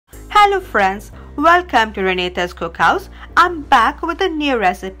Hello friends, welcome to Renata's Cookhouse. I'm back with a new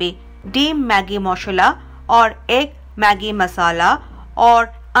recipe, deem Maggi Moshla or egg Maggi Masala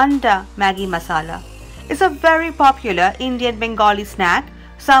or anda Maggi Masala. It's a very popular Indian Bengali snack.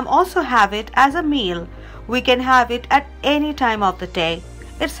 Some also have it as a meal. We can have it at any time of the day.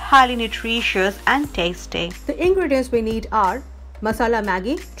 It's highly nutritious and tasty. The ingredients we need are Masala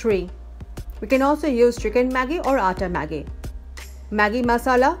Maggi 3. We can also use chicken Maggi or atta Maggi. Maggi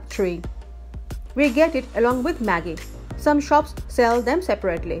Masala 3. We get it along with Maggi. Some shops sell them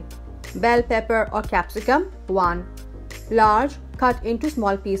separately. Bell pepper or capsicum 1. Large, cut into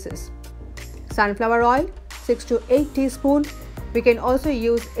small pieces. Sunflower oil 6 to 8 teaspoons. We can also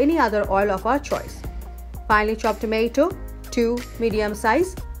use any other oil of our choice. Finely chopped tomato 2 medium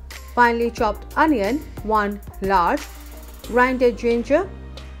size. Finely chopped onion 1 large. Grinded ginger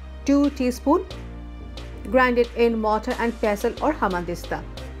 2 teaspoons. Grind it in mortar and pestle or hamadista.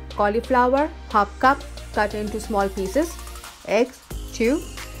 Cauliflower half cup cut into small pieces. Eggs 2.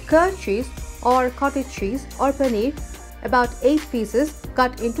 Curd cheese or cottage cheese or paneer about 8 pieces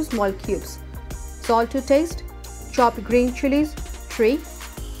cut into small cubes. Salt to taste. Chopped green chilies 3.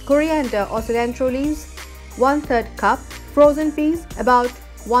 Coriander or cilantro leaves 1/3 cup. Frozen peas about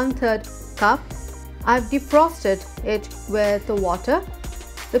 1/3 cup. I've defrosted it with water.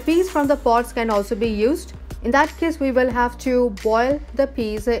 The peas from the pods can also be used. In that case, we will have to boil the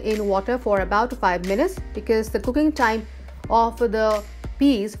peas in water for about 5 minutes because the cooking time of the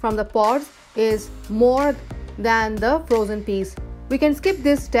peas from the pods is more than the frozen peas. We can skip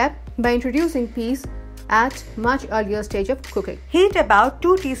this step by introducing peas at much earlier stage of cooking. Heat about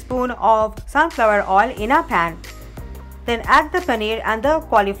 2 teaspoons of sunflower oil in a pan. Then add the paneer and the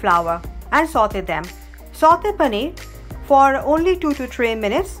cauliflower and saute them. Saute paneer for only 2 to 3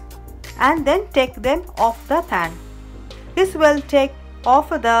 minutes and then take them off the pan. This will take off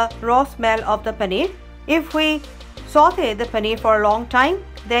the raw smell of the paneer. If we saute the paneer for a long time,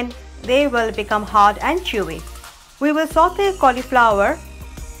 then they will become hard and chewy. We will saute cauliflower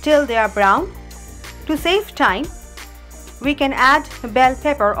till they are brown. To save time, we can add bell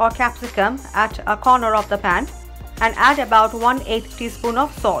pepper or capsicum at a corner of the pan and add about 1/8 teaspoon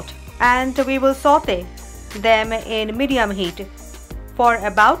of salt, and we will saute them in medium heat for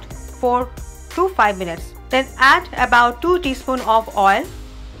about 4 to 5 minutes. Then add about 2 teaspoons of oil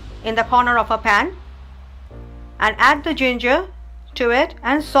in the corner of a pan and add the ginger to it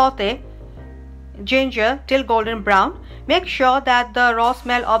and saute ginger till golden brown. Make sure that the raw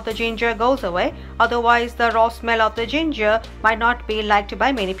smell of the ginger goes away, otherwise the raw smell of the ginger might not be liked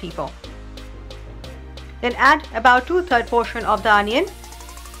by many people. Then add about 2/3 portion of the onion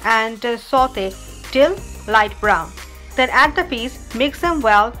and saute till light brown. Then add the peas, mix them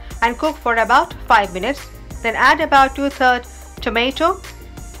well and cook for about 5 minutes. Then add about 2/3 tomato,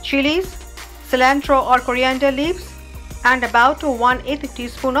 chilies, cilantro or coriander leaves and about 1/8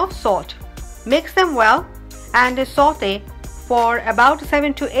 teaspoon of salt. Mix them well and saute for about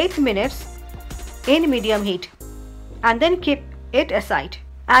 7 to 8 minutes in medium heat and then keep it aside.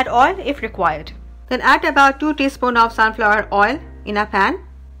 Add oil if required. Then add about 2 teaspoons of sunflower oil in a pan.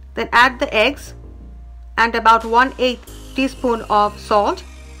 Then add the eggs and about 1/8 teaspoon of salt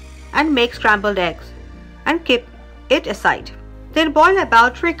and make scrambled eggs and keep it aside. Then boil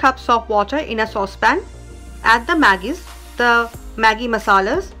about 3 cups of water in a saucepan. Add the Maggi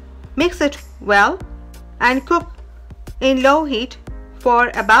masalas, mix it well and cook in low heat for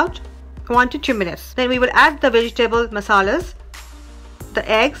about 1 to 2 minutes. Then we will add the vegetable masalas, the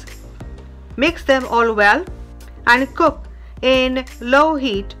eggs, mix them all well and cook in low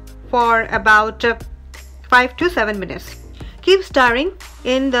heat for about 5 to 7 minutes. Keep stirring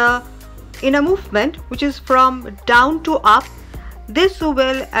in a movement which is from down to up. This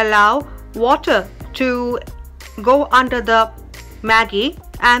will allow water to go under the Maggi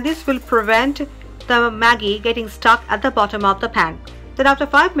and this will prevent the Maggi getting stuck at the bottom of the pan. Then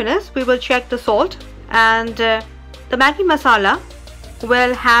after 5 minutes we will check the salt and the Maggi masala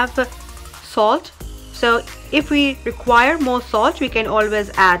will have salt. So if we require more salt, we can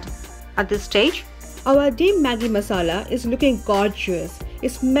always add at this stage. Our deem Maggi masala is looking gorgeous.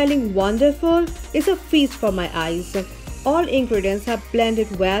 It's smelling wonderful. It's a feast for my eyes. All ingredients have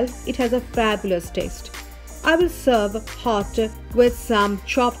blended well. It has a fabulous taste. I will serve hot with some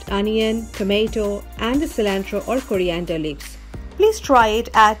chopped onion, tomato and cilantro or coriander leaves. Please try it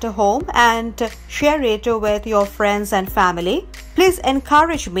at home and share it with your friends and family. Please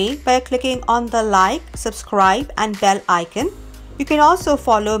encourage me by clicking on the like, subscribe and bell icon. You can also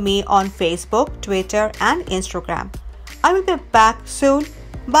follow me on Facebook, Twitter and Instagram. I will be back soon.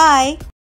 Bye.